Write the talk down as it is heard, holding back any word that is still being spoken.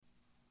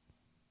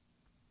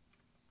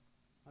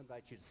I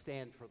invite you to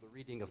stand for the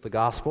reading of the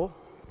Gospel,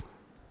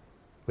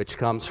 which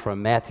comes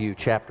from Matthew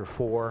chapter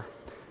 4,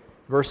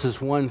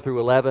 verses 1 through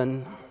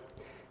 11.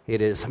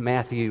 It is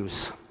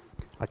Matthew's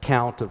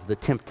account of the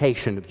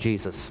temptation of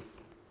Jesus.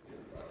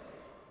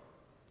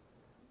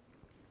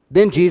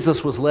 Then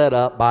Jesus was led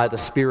up by the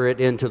Spirit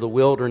into the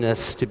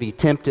wilderness to be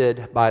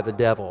tempted by the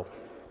devil.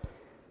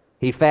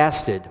 He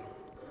fasted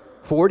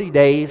 40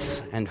 days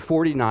and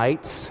 40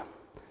 nights,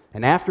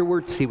 and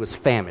afterwards he was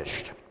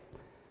famished.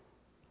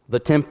 The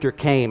tempter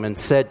came and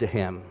said to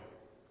him,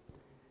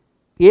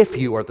 "If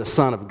you are the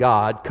Son of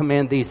God,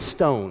 command these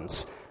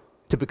stones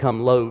to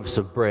become loaves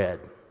of bread."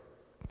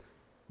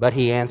 But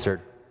he answered,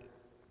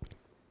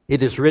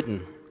 "It is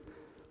written,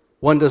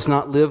 one does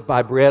not live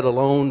by bread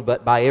alone,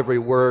 but by every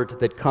word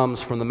that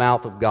comes from the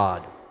mouth of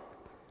God."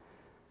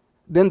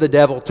 Then the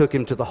devil took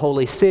him to the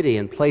holy city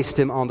and placed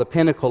him on the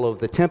pinnacle of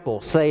the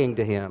temple, saying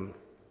to him,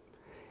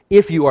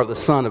 "If you are the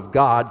Son of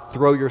God,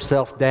 throw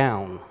yourself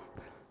down,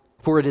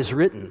 for it is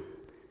written,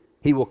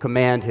 He will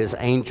command His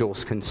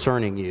angels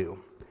concerning you,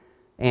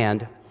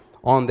 and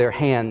on their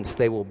hands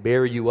they will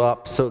bear you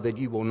up so that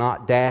you will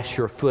not dash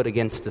your foot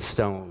against a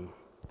stone."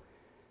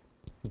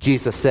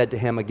 Jesus said to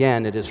him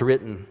again, "It is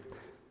written,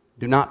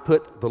 do not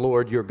put the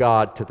Lord your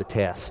God to the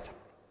test."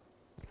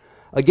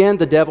 Again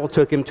the devil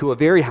took him to a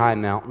very high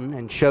mountain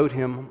and showed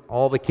him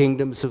all the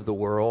kingdoms of the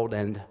world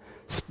and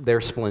their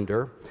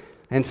splendor,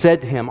 and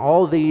said to him,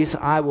 "All these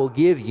I will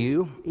give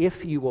you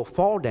if you will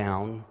fall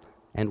down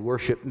and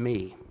worship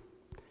me."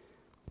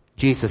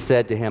 Jesus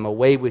said to him,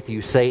 "Away with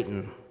you,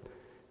 Satan,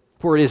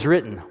 for it is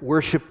written,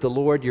 worship the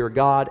Lord your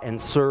God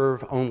and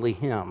serve only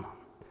Him."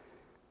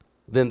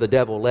 Then the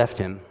devil left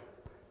him,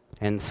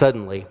 and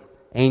suddenly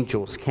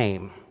angels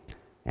came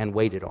and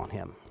waited on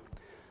him.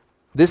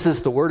 This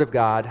is the word of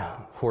God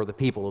for the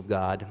people of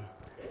God.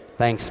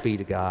 Thanks be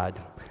to God.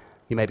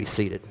 You may be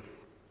seated.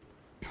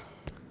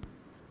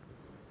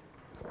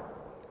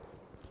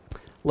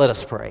 Let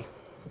us pray.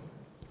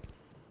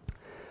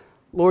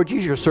 Lord,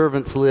 use your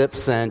servants'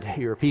 lips and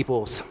your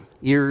people's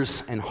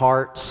ears and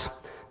hearts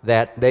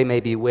that they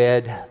may be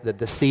wed, that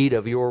the seed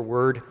of your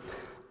word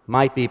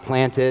might be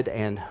planted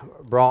and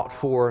brought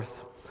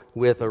forth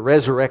with a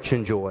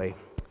resurrection joy.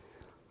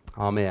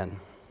 Amen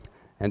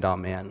and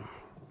amen.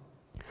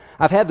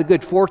 I've had the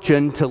good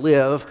fortune to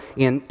live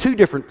in two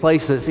different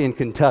places in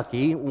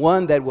Kentucky,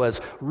 one that was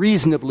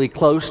reasonably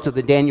close to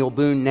the Daniel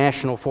Boone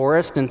National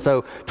Forest, and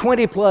so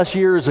 20 plus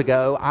years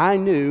ago, I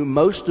knew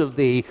most of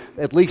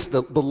at least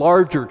the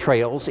larger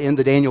trails in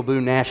the Daniel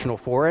Boone National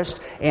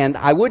Forest, and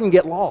I wouldn't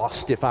get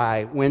lost if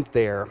I went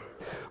there.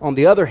 On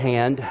the other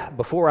hand,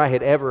 before I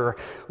had ever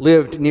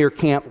lived near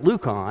Camp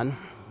Lucan,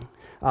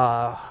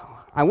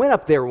 I went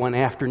up there one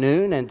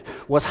afternoon and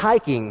was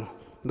hiking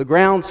the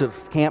grounds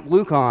of Camp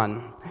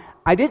Lucan.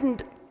 I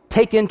didn't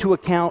take into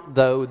account,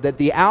 though, that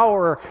the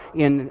hour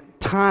in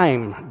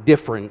time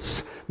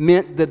difference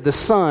meant that the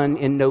sun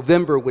in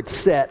November would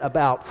set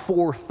about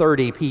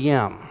 4:30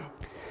 p.m.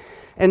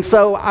 And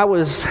so I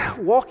was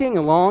walking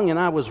along, and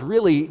I was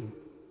really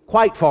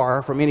quite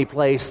far from any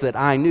place that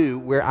I knew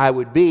where I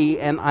would be,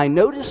 and I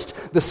noticed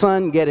the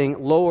sun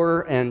getting lower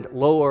and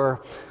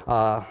lower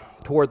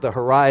toward the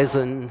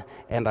horizon,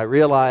 and I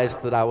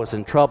realized that I was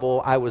in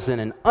trouble. I was in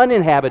an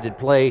uninhabited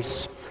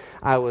place.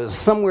 I was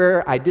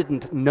somewhere I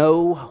didn't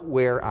know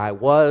where I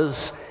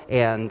was,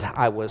 and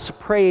I was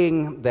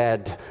praying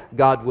that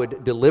God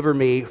would deliver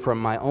me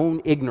from my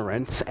own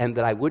ignorance and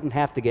that I wouldn't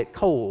have to get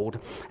cold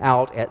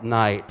out at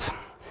night.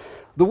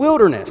 The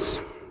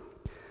wilderness.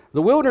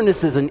 The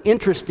wilderness is an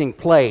interesting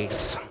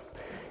place.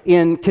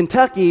 In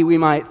Kentucky, we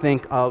might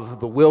think of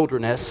the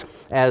wilderness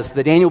as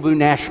the Daniel Boone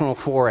National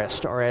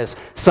Forest, or as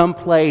some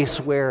place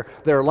where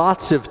there are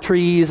lots of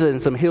trees and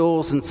some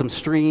hills and some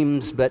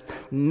streams, but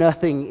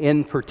nothing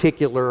in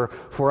particular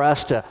for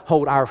us to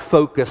hold our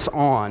focus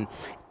on.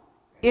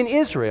 In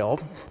Israel,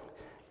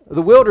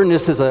 the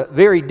wilderness is a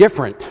very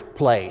different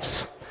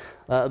place.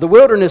 The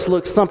wilderness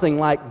looks something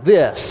like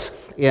this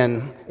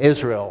in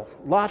Israel.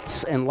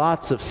 Lots and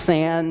lots of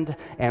sand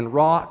and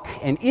rock,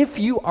 and if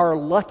you are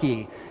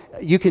lucky,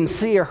 you can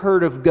see a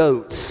herd of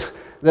goats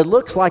that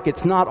looks like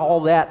it's not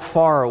all that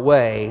far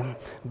away,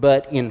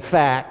 but in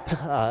fact,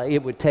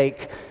 it would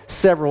take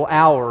several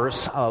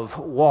hours of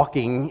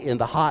walking in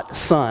the hot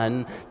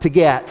sun to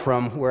get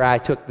from where I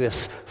took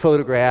this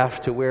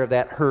photograph to where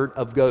that herd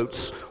of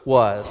goats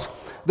was.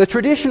 The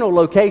traditional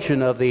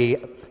location of the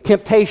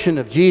temptation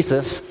of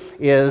Jesus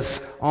is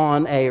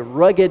on a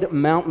rugged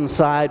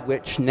mountainside,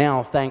 which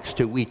now, thanks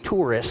to we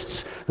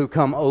tourists who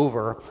come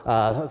over,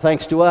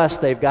 thanks to us,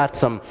 they've got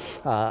some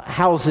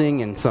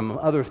housing and some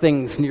other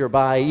things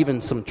nearby,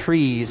 even some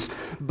trees.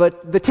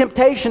 But the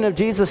temptation of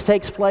Jesus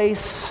takes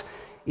place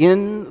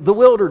in the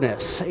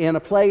wilderness, in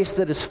a place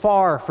that is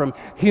far from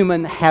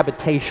human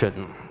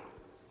habitation.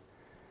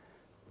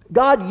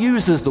 God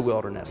uses the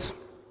wilderness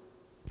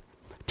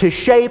to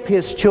shape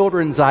His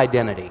children's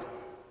identity.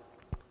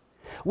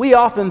 We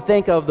often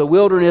think of the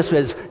wilderness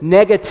as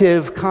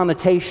negative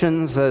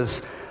connotations,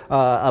 as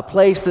a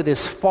place that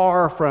is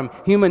far from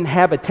human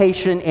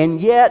habitation,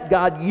 and yet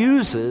God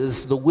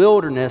uses the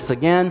wilderness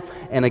again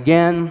and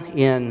again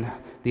in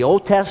the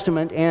Old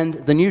Testament and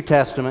the New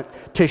Testament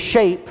to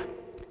shape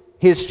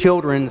his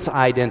children's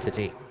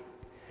identity.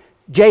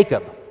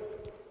 Jacob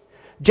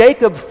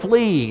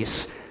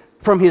flees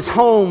from his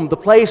home, the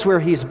place where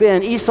he's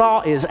been.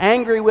 Esau is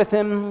angry with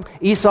him.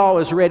 Esau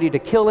is ready to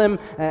kill him.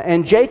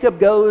 And Jacob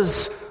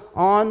goes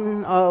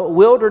on a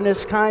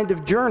wilderness kind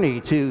of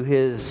journey to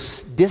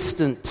his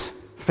distant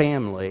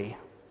family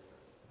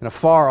in a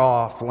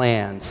far-off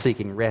land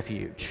seeking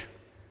refuge.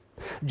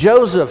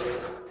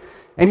 Joseph,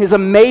 and his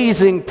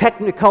amazing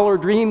Technicolor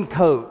dream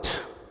coat,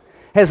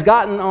 has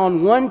gotten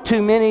on one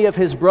too many of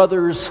his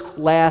brother's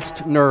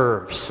last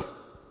nerves.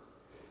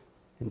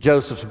 And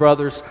Joseph's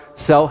brothers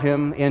sell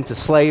him into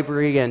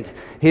slavery, and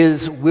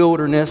his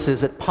wilderness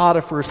is at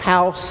Potiphar's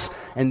house,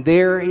 and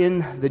there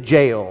in the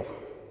jail.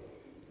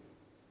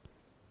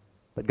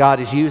 But God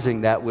is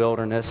using that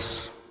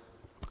wilderness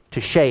to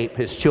shape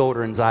his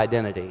children's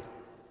identity.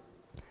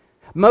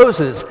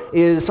 Moses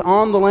is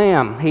on the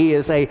lam. He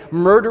is a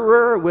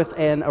murderer with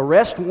an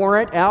arrest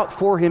warrant out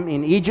for him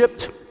in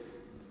Egypt.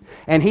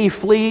 And he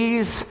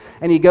flees,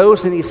 and he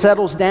goes and he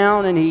settles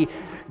down, and he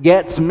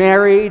gets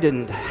married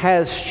and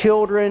has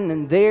children.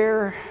 And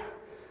there,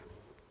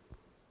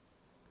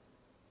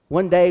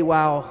 one day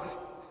while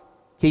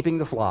keeping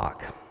the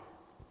flock,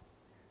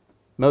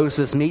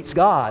 Moses meets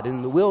God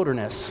in the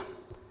wilderness,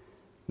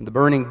 in the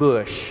burning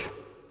bush,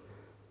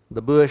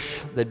 the bush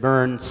that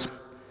burns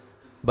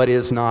but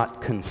is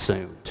not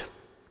consumed.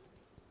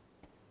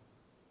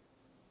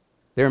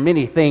 There are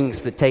many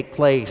things that take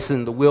place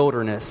in the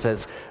wilderness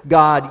as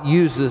God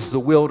uses the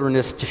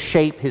wilderness to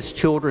shape his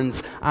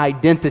children's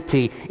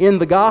identity. In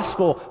the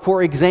gospel,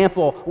 for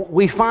example,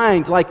 we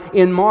find, like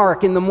in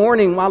Mark, in the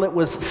morning while it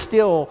was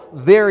still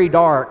very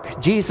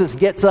dark, Jesus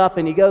gets up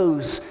and he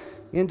goes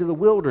into the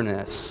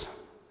wilderness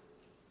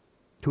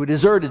to a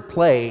deserted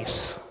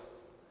place.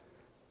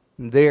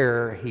 And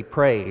there he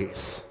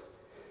prays.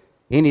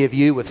 Any of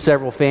you with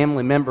several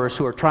family members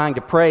who are trying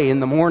to pray in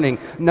the morning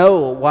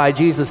know why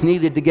Jesus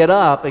needed to get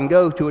up and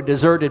go to a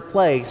deserted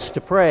place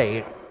to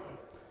pray.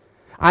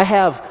 I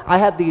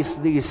have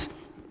these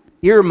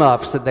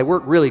earmuffs that they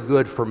work really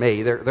good for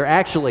me. They're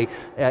actually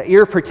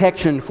ear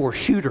protection for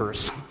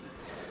shooters.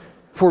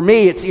 For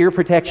me, it's ear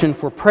protection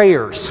for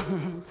prayers.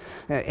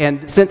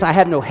 And since I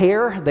have no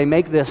hair, they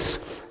make this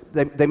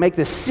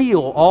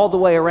seal all the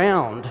way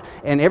around,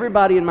 and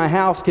everybody in my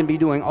house can be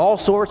doing all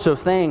sorts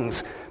of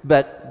things,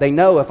 but they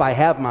know if I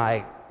have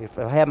my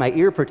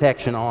ear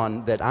protection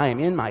on that I am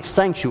in my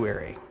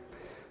sanctuary.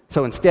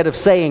 So instead of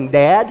saying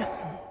 "Dad,"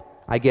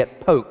 I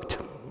get poked.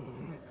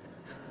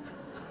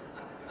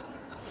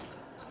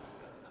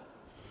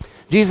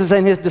 Jesus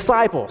and his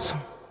disciples,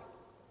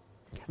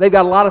 they've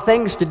got a lot of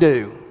things to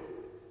do.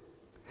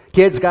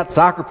 Kids got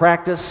soccer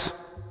practice.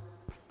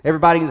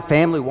 Everybody in the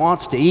family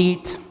wants to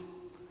eat.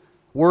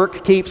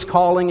 Work keeps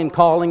calling and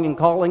calling and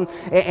calling.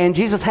 And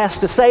Jesus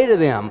has to say to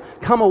them,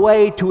 come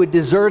away to a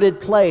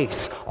deserted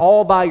place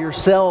all by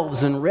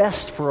yourselves and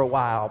rest for a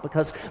while,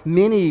 because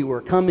many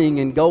were coming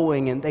and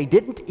going and they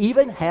didn't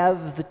even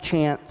have the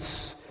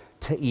chance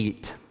to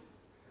eat.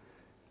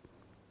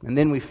 And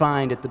then we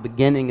find at the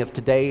beginning of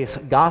today's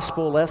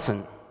gospel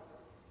lesson,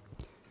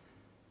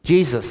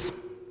 Jesus,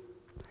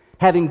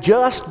 having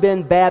just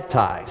been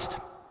baptized,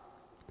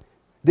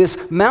 this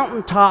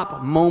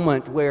mountaintop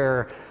moment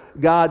where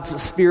God's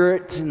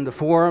Spirit in the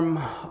form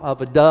of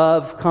a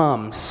dove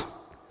comes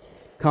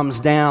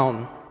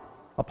down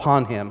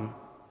upon him.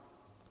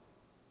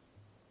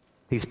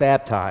 He's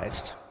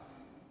baptized.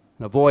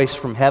 And a voice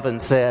from heaven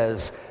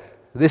says,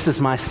 "This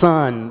is my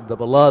Son, the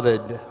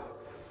beloved,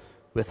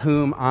 with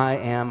whom I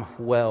am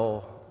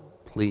well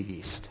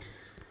pleased."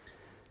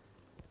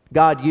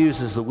 God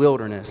uses the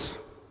wilderness.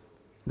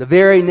 The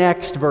very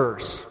next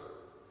verse,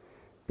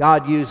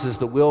 God uses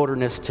the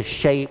wilderness to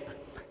shape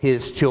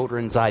his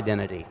children's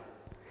identity.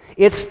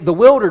 It's the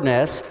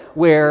wilderness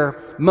where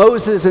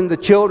Moses and the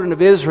children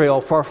of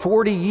Israel for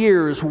 40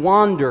 years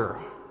wander.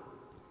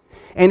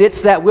 And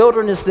it's that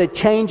wilderness that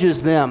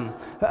changes them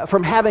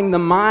from having the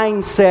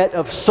mindset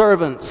of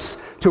servants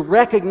to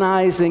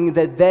recognizing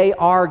that they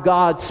are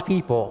God's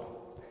people.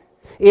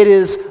 It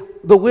is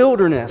the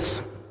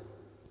wilderness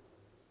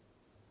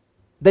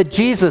that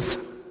Jesus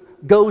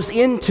goes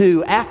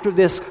into after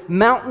this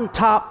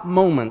mountaintop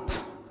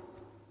moment,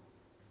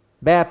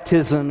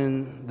 baptism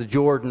in the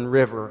Jordan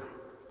River,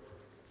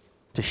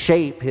 to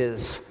shape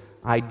his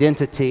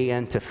identity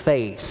and to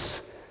face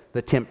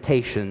the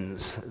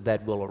temptations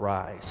that will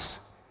arise.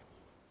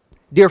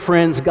 Dear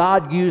friends,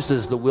 God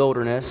uses the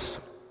wilderness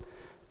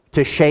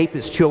to shape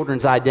his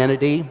children's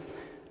identity,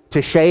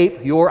 to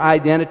shape your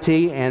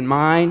identity and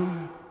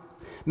mine.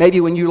 Maybe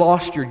when you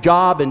lost your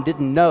job and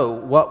didn't know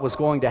what was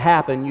going to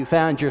happen, you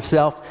found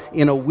yourself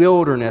in a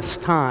wilderness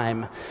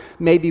time.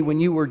 Maybe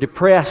when you were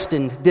depressed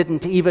and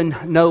didn't even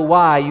know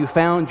why, you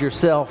found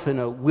yourself in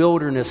a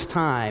wilderness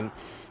time.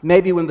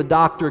 Maybe when the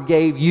doctor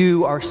gave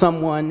you or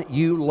someone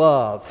you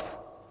love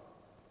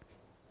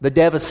the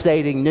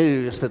devastating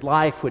news that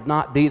life would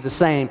not be the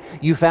same.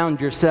 You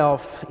found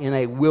yourself in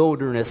a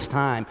wilderness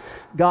time.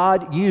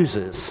 God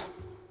uses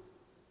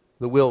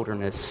the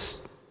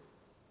wilderness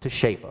to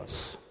shape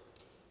us,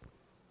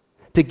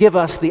 to give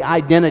us the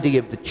identity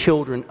of the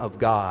children of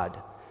God.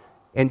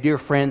 And dear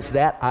friends,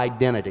 that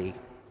identity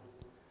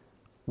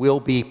will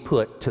be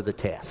put to the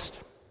test.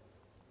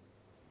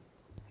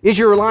 Is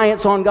your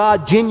reliance on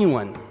God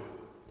genuine?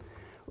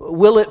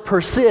 Will it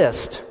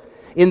persist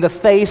in the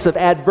face of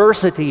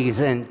adversities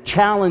and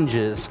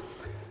challenges?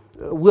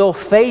 Will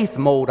faith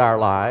mold our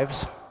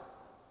lives,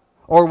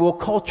 or will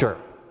culture?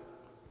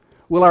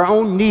 Will our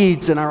own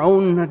needs and our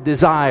own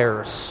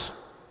desires?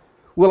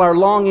 Will our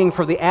longing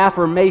for the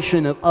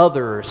affirmation of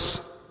others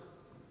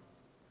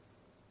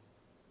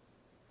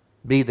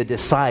be the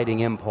deciding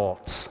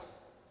impulse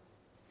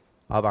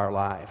of our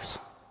lives?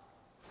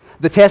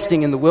 The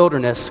testing in the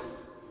wilderness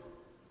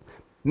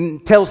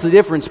tells the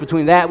difference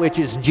between that which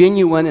is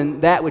genuine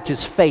and that which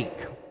is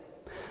fake.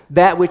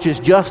 That which is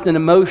just an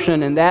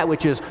emotion and that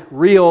which is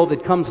real,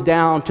 that comes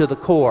down to the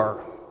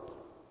core.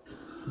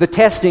 The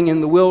testing in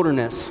the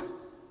wilderness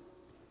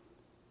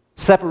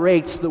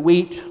separates the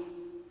wheat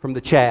from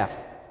the chaff,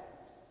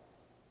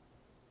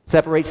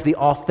 separates the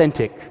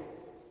authentic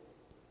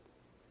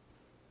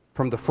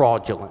from the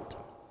fraudulent.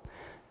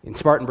 In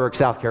Spartanburg,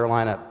 South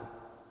Carolina,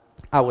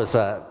 I was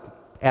at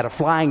a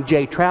Flying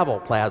J Travel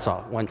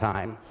Plaza one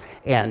time,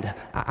 and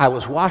I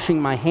was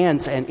washing my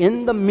hands, and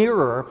in the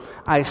mirror,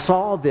 I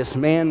saw this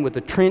man with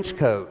a trench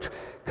coat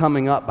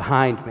coming up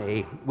behind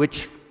me,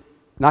 which,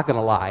 not going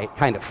to lie, it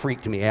kind of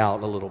freaked me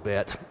out a little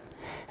bit.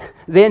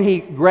 Then he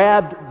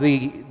grabbed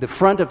the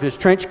front of his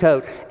trench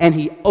coat, and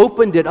he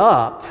opened it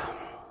up,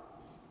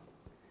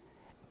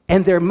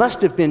 and there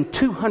must have been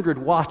 200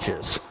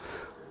 watches.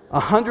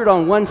 100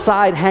 on one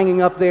side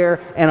hanging up there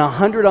and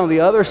 100 on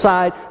the other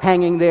side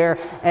hanging there.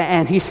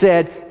 And he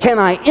said, "Can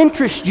I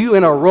interest you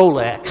in a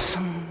Rolex?"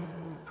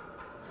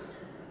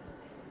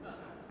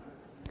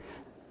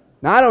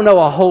 Now, I don't know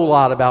a whole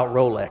lot about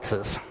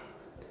Rolexes,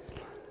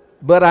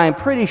 but I'm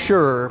pretty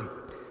sure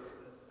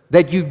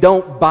that you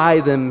don't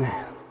buy them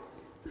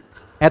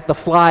at the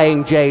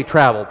Flying J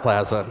Travel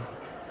Plaza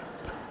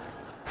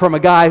from a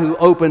guy who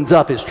opens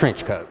up his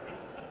trench coat.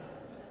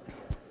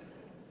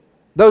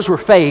 Those were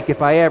fake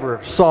if I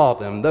ever saw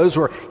them. Those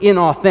were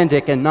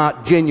inauthentic and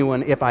not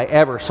genuine if I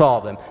ever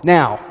saw them.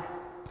 Now,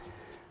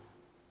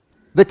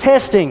 the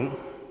testing,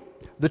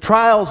 the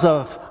trials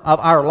of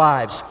our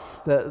lives,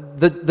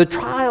 the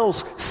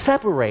trials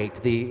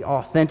separate the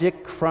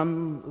authentic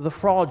from the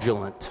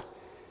fraudulent.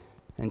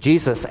 And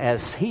Jesus,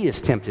 as he is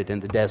tempted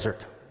in the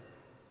desert,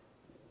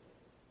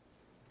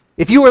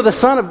 "If you are the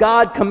Son of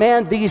God,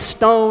 command these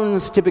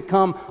stones to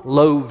become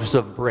loaves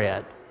of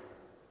bread."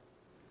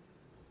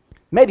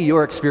 Maybe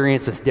your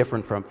experience is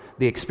different from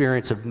the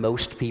experience of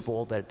most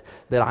people that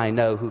I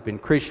know who've been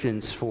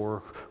Christians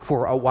for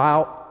a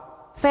while.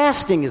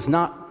 Fasting is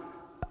not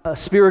a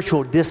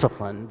spiritual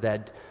discipline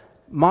that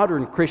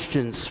modern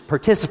Christians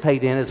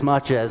participate in as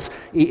much as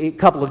a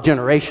couple of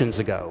generations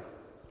ago.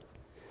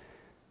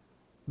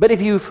 But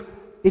if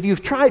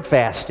you've tried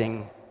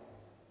fasting,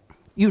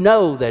 you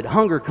know that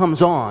hunger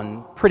comes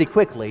on pretty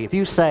quickly. If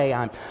you say,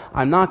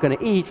 I'm not going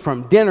to eat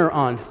from dinner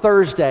on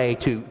Thursday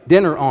to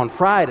dinner on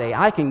Friday,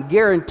 I can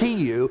guarantee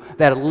you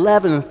that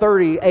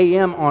 11:30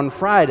 a.m. on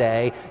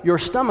Friday, your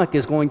stomach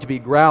is going to be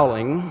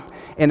growling.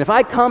 And if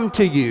I come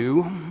to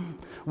you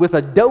with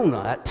a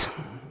donut,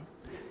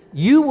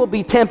 you will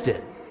be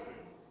tempted.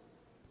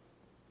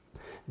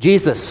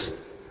 Jesus,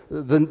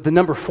 the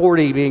number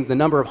 40 being the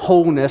number of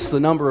wholeness,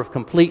 the number of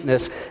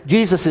completeness,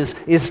 Jesus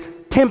is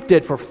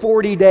tempted for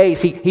 40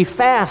 days. He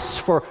fasts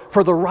for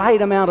the right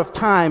amount of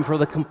time, for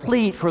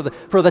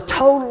the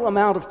total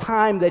amount of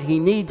time that he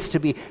needs to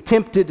be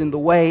tempted in the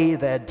way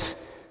that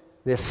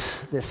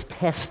this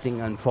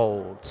testing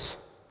unfolds.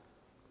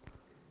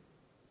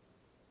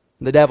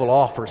 The devil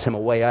offers him a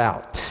way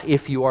out.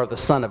 "If you are the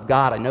Son of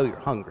God, I know you're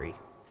hungry."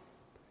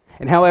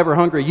 And however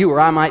hungry you or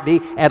I might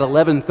be at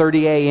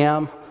 11:30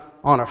 a.m.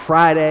 on a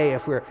Friday,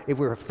 if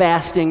we're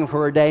fasting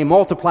for a day,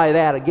 multiply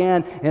that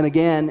again and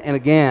again and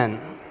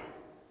again.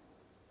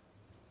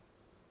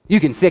 You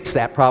can fix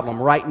that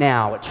problem right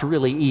now. It's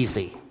really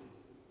easy.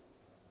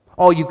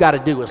 All you've got to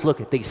do is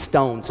look at these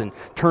stones and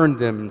turn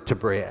them to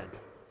bread.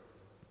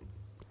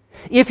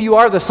 If you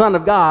are the Son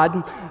of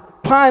God,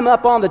 climb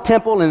up on the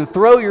temple and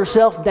throw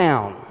yourself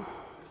down.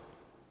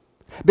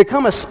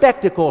 Become a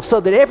spectacle so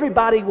that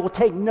everybody will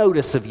take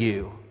notice of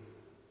you,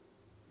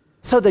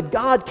 so that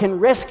God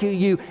can rescue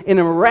you in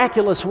a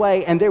miraculous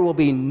way, and there will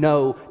be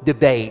no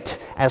debate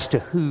as to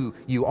who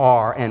you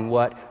are and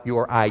what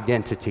your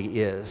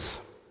identity is.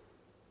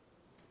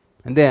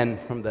 And then,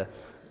 from the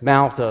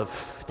mouth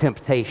of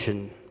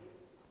temptation,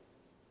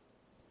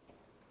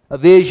 a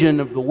vision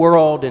of the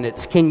world and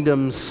its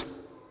kingdoms,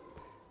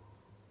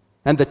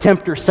 and the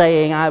tempter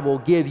saying, "I will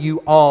give you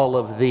all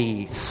of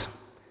these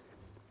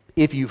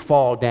if you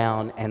fall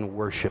down and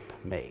worship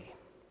me."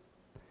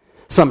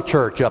 Some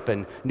church up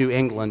in New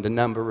England a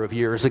number of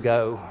years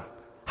ago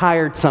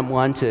hired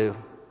someone to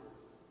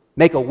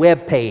make a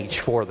web page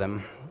for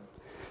them.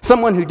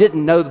 Someone who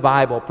didn't know the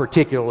Bible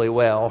particularly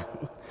well.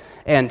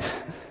 And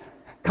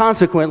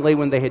consequently,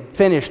 when they had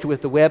finished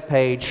with the web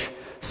page,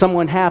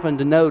 someone happened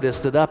to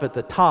notice that up at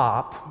the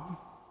top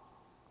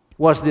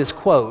was this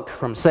quote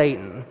from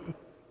Satan.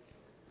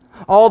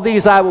 "All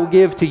these I will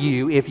give to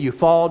you if you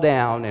fall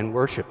down and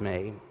worship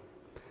me."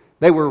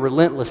 They were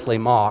relentlessly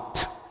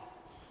mocked.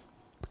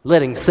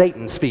 "Letting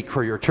Satan speak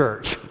for your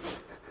church"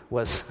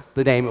 was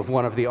the name of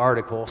one of the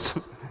articles.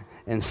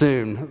 And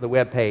soon the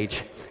web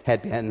page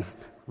had been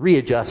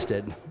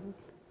readjusted,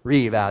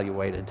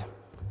 reevaluated,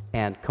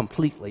 and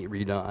completely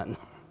redone.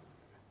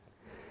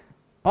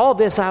 "All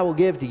this I will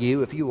give to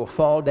you if you will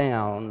fall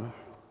down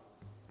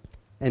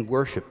and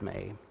worship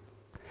me."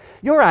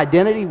 Your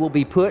identity will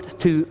be put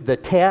to the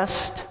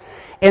test,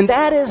 and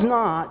that is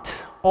not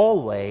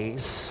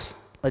always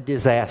a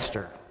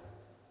disaster.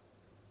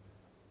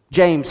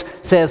 James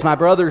says, "My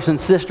brothers and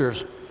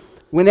sisters,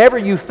 whenever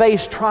you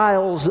face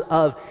trials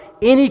of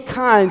any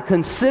kind,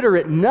 consider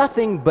it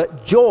nothing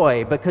but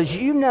joy, because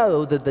you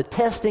know that the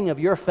testing of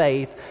your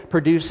faith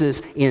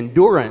produces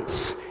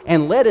endurance.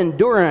 And let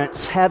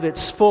endurance have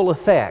its full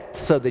effect,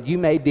 so that you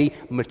may be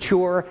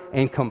mature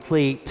and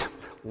complete,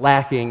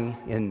 lacking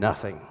in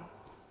nothing."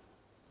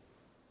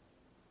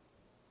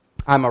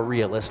 I'm a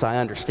realist. I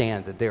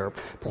understand that there are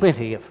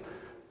plenty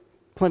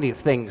of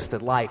things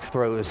that life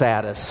throws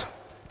at us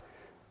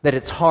that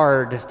it's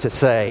hard to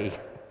say,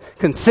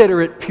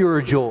 "Consider it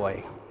pure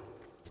joy."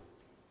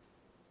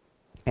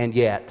 And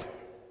yet,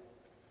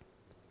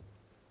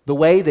 the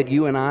way that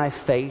you and I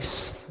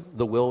face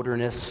the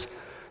wilderness,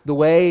 the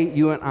way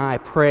you and I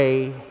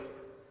pray,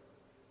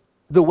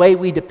 the way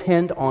we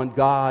depend on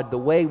God, the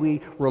way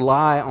we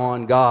rely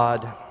on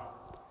God,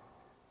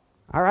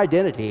 our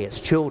identity as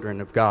children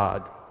of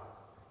God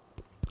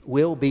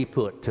will be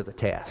put to the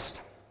test.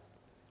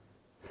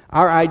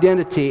 Our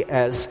identity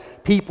as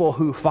people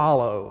who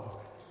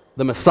follow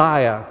the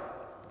Messiah,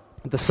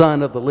 the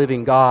Son of the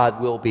living God,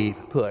 will be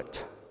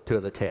put to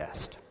the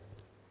test.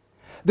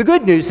 The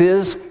good news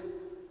is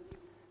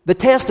the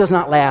test does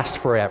not last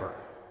forever.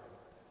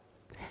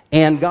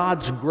 And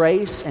God's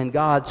grace and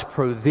God's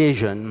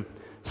provision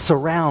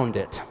surround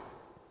it.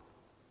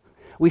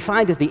 We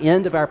find at the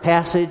end of our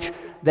passage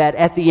that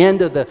at the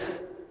end of the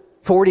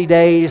 40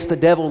 days, the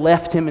devil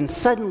left him, and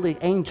suddenly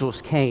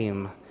angels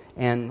came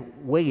and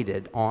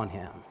waited on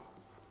him.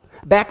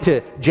 Back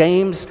to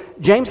James.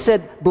 James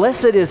said,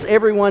 "Blessed is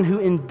everyone who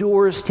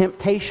endures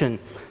temptation.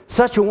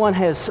 Such a one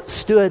has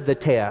stood the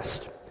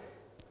test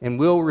and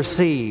will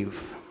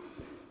receive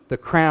the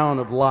crown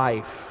of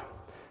life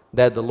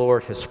that the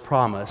Lord has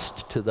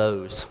promised to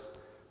those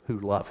who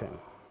love him."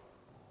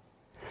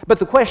 But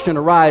the question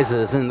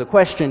arises, and the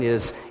question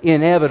is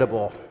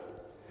inevitable.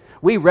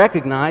 We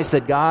recognize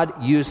that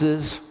God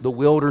uses the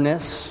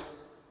wilderness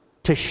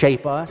to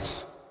shape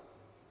us.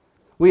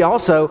 We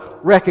also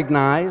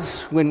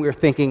recognize, when we're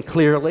thinking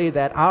clearly,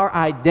 that our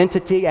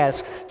identity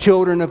as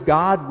children of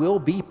God will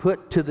be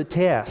put to the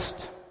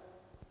test.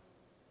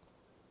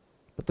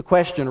 But the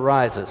question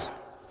arises,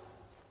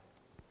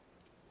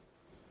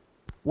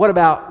 what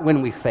about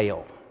when we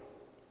fail?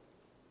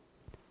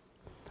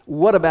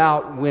 What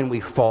about when we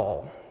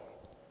fall?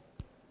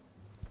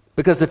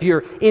 Because if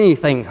you're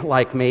anything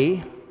like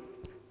me,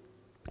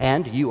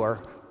 and you are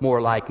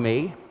more like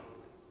me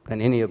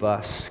than any of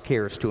us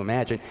cares to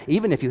imagine,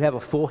 even if you have a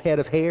full head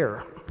of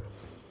hair,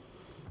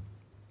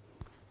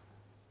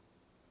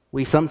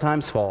 we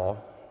sometimes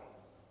fall,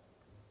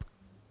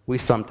 we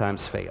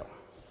sometimes fail.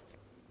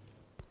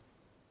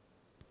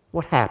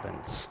 What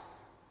happens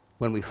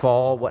when we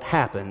fall? What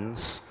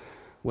happens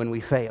when we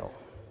fail?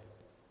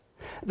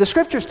 The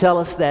Scriptures tell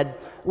us that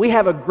we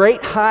have a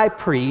great high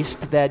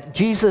priest, that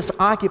Jesus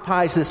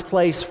occupies this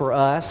place for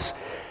us,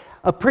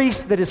 a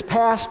priest that has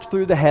passed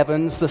through the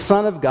heavens, the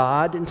Son of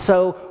God, and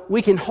so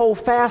we can hold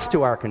fast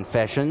to our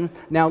confession.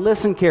 Now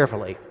listen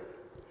carefully.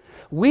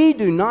 We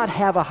do not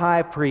have a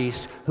high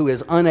priest who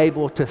is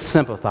unable to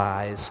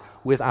sympathize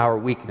with our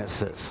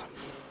weaknesses,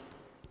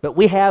 but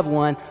we have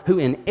one who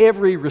in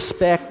every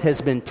respect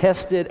has been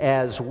tested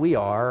as we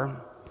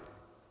are,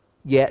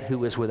 yet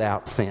who is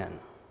without sin.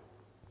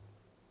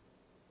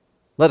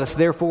 Let us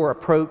therefore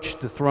approach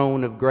the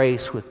throne of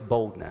grace with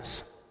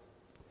boldness,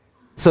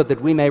 so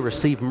that we may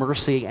receive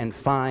mercy and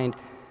find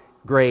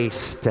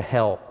grace to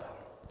help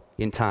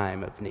in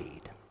time of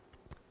need.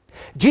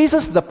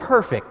 Jesus the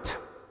perfect,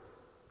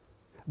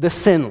 the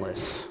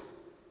sinless,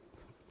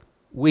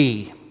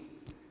 we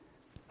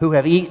who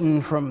have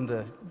eaten from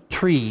the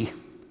tree,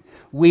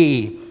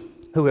 we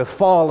who have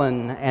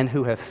fallen and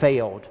who have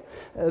failed.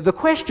 The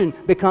question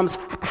becomes,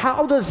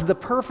 how does the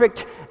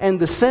perfect and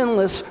the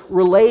sinless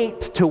relate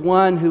to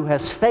one who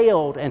has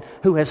failed and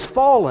who has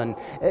fallen?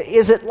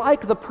 Is it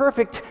like the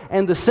perfect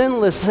and the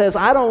sinless says,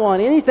 "I don't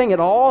want anything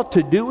at all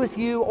to do with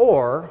you,"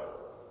 or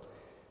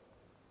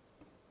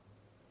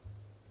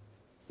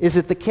is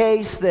it the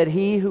case that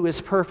he who is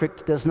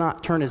perfect does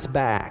not turn his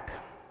back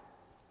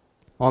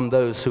on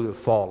those who have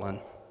fallen,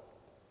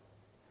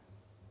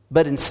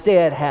 but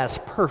instead has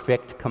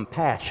perfect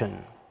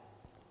compassion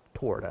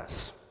toward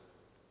us.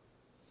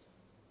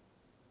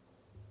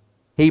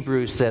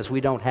 Hebrews says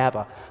we don't have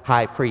a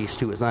high priest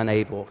who is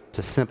unable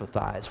to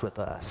sympathize with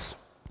us,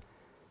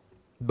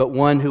 but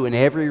one who in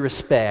every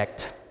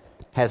respect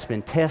has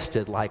been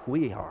tested like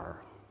we are.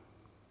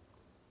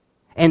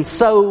 And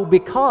so,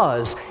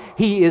 because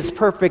he is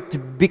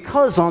perfect,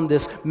 because on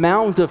this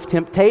mount of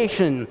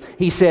temptation,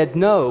 he said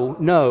no,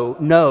 no,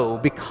 no,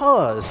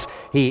 because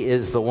he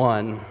is the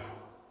one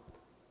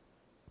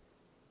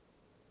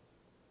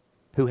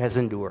who has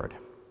endured,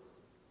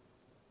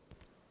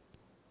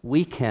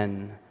 we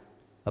can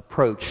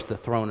approach the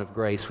throne of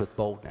grace with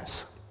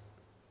boldness.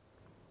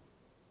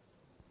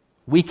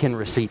 We can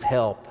receive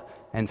help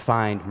and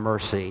find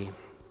mercy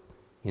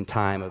in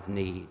time of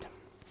need.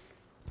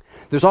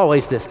 There's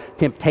always this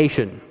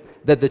temptation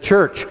that the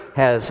church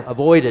has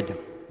avoided,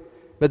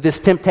 but this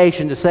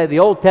temptation to say the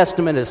Old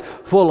Testament is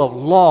full of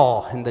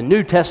law and the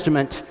New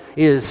Testament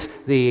is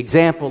the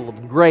example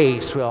of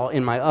grace. Well,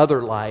 in my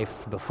other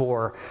life,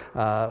 before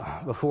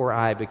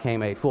I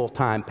became a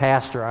full-time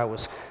pastor,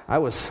 I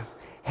was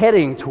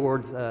heading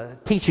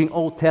toward teaching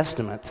Old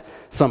Testament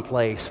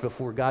someplace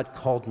before God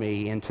called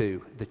me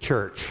into the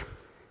church.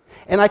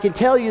 And I can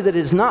tell you that it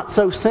is not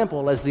so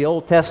simple as the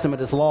Old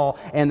Testament is law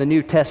and the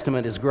New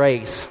Testament is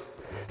grace.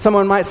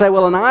 Someone might say,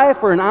 well, an eye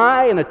for an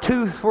eye and a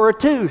tooth for a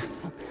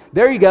tooth.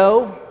 There you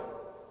go.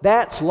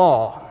 That's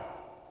law.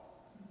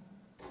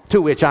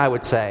 To which I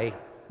would say,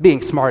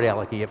 being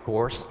smart-alecky, of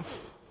course,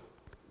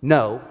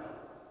 no,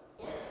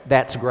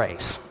 that's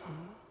grace.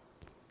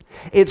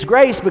 It's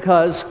grace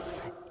because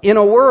in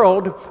a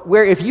world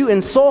where if you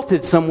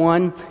insulted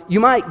someone, you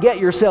might get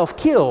yourself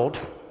killed,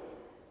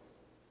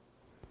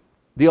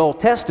 the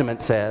Old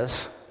Testament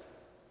says,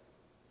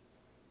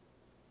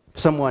 if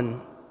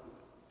someone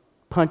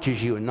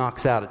punches you and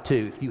knocks out a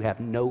tooth, you have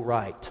no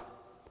right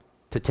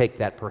to take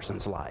that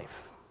person's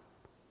life.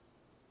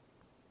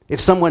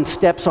 If someone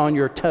steps on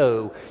your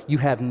toe, you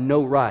have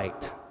no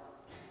right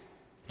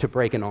to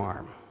break an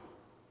arm.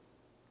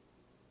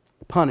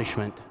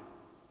 Punishment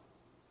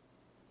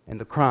and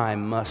the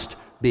crime must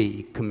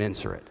be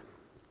commensurate.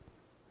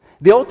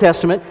 The Old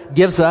Testament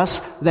gives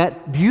us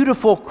that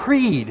beautiful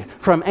creed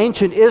from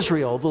ancient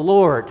Israel, the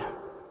Lord,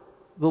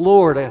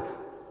 a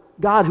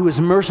God who is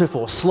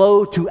merciful,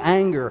 slow to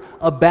anger,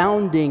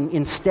 abounding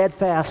in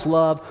steadfast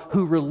love,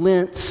 who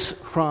relents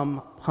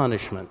from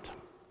punishment.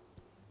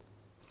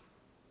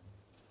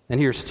 And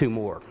here's two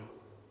more.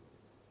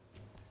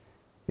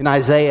 In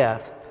Isaiah,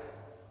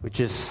 which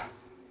is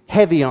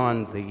heavy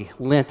on the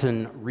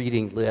Lenten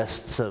reading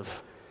lists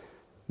of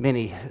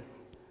many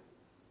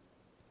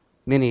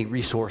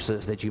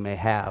resources that you may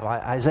have,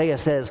 Isaiah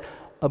says,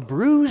 a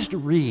bruised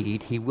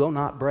reed he will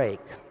not break,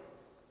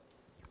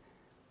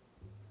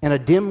 and a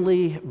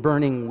dimly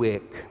burning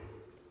wick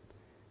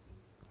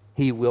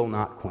he will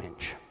not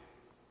quench.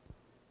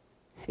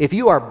 If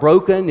you are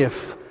broken,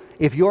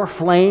 if your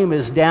flame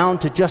is down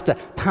to just a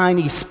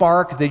tiny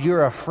spark that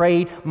you're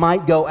afraid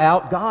might go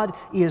out, God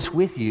is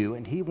with you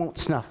and he won't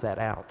snuff that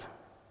out.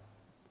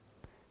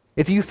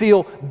 If you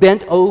feel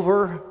bent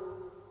over,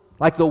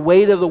 like the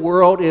weight of the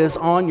world is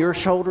on your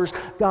shoulders,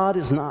 God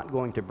is not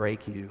going to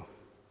break you.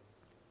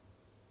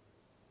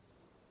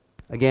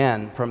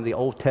 Again, from the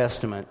Old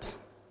Testament,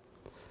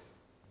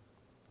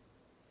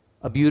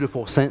 a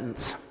beautiful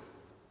sentence.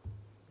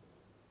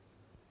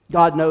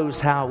 God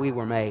knows how we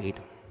were made.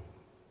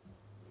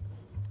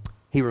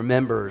 He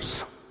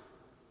remembers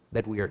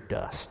that we are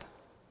dust.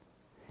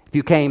 If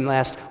you came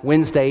last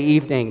Wednesday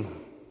evening,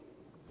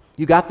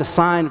 you got the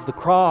sign of the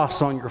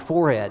cross on your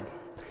forehead.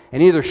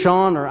 And either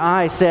Sean or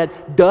I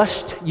said,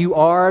 dust you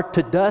are,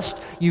 to dust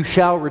you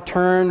shall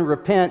return,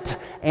 repent,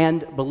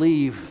 and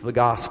believe the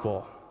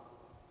gospel.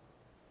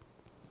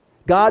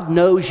 God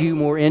knows you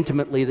more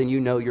intimately than you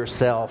know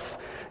yourself.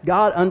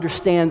 God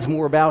understands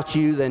more about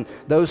you than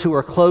those who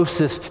are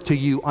closest to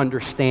you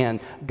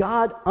understand.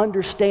 God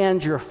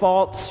understands your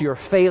faults, your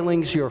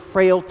failings, your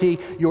frailty,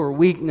 your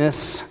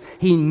weakness.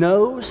 He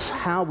knows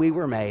how we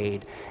were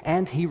made,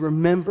 and He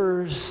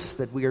remembers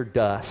that we are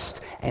dust,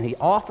 and He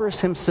offers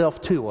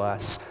Himself to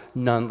us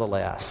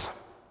nonetheless.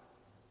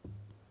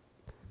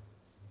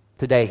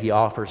 Today He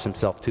offers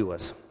Himself to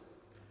us.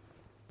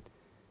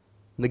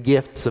 The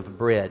gifts of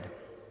bread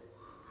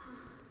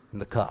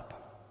and the cup.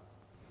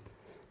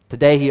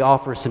 Today He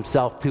offers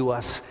Himself to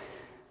us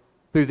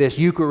through this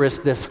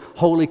Eucharist, this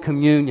Holy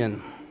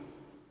Communion.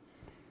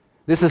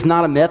 This is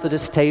not a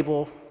Methodist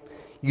table.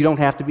 You don't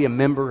have to be a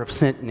member of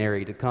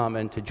Centenary to come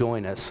and to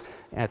join us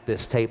at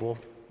this table.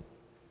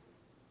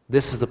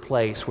 This is a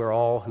place where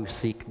all who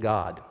seek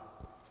God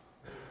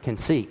can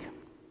seek,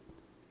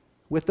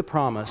 with the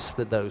promise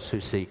that those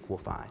who seek will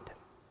find.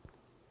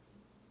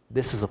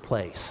 This is a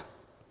place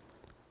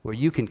where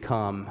you can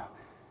come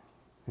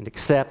and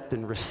accept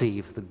and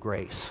receive the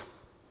grace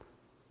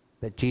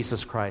that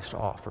Jesus Christ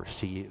offers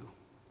to you.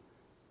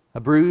 A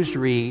bruised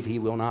reed He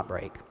will not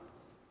break.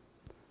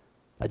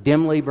 A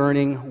dimly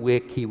burning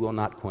wick He will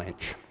not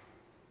quench.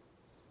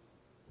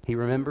 He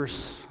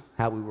remembers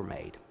how we were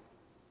made.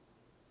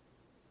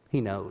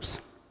 He knows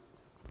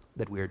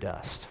that we are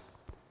dust.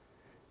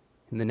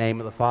 In the name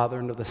of the Father,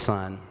 and of the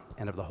Son,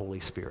 and of the Holy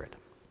Spirit.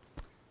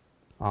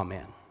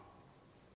 Amen.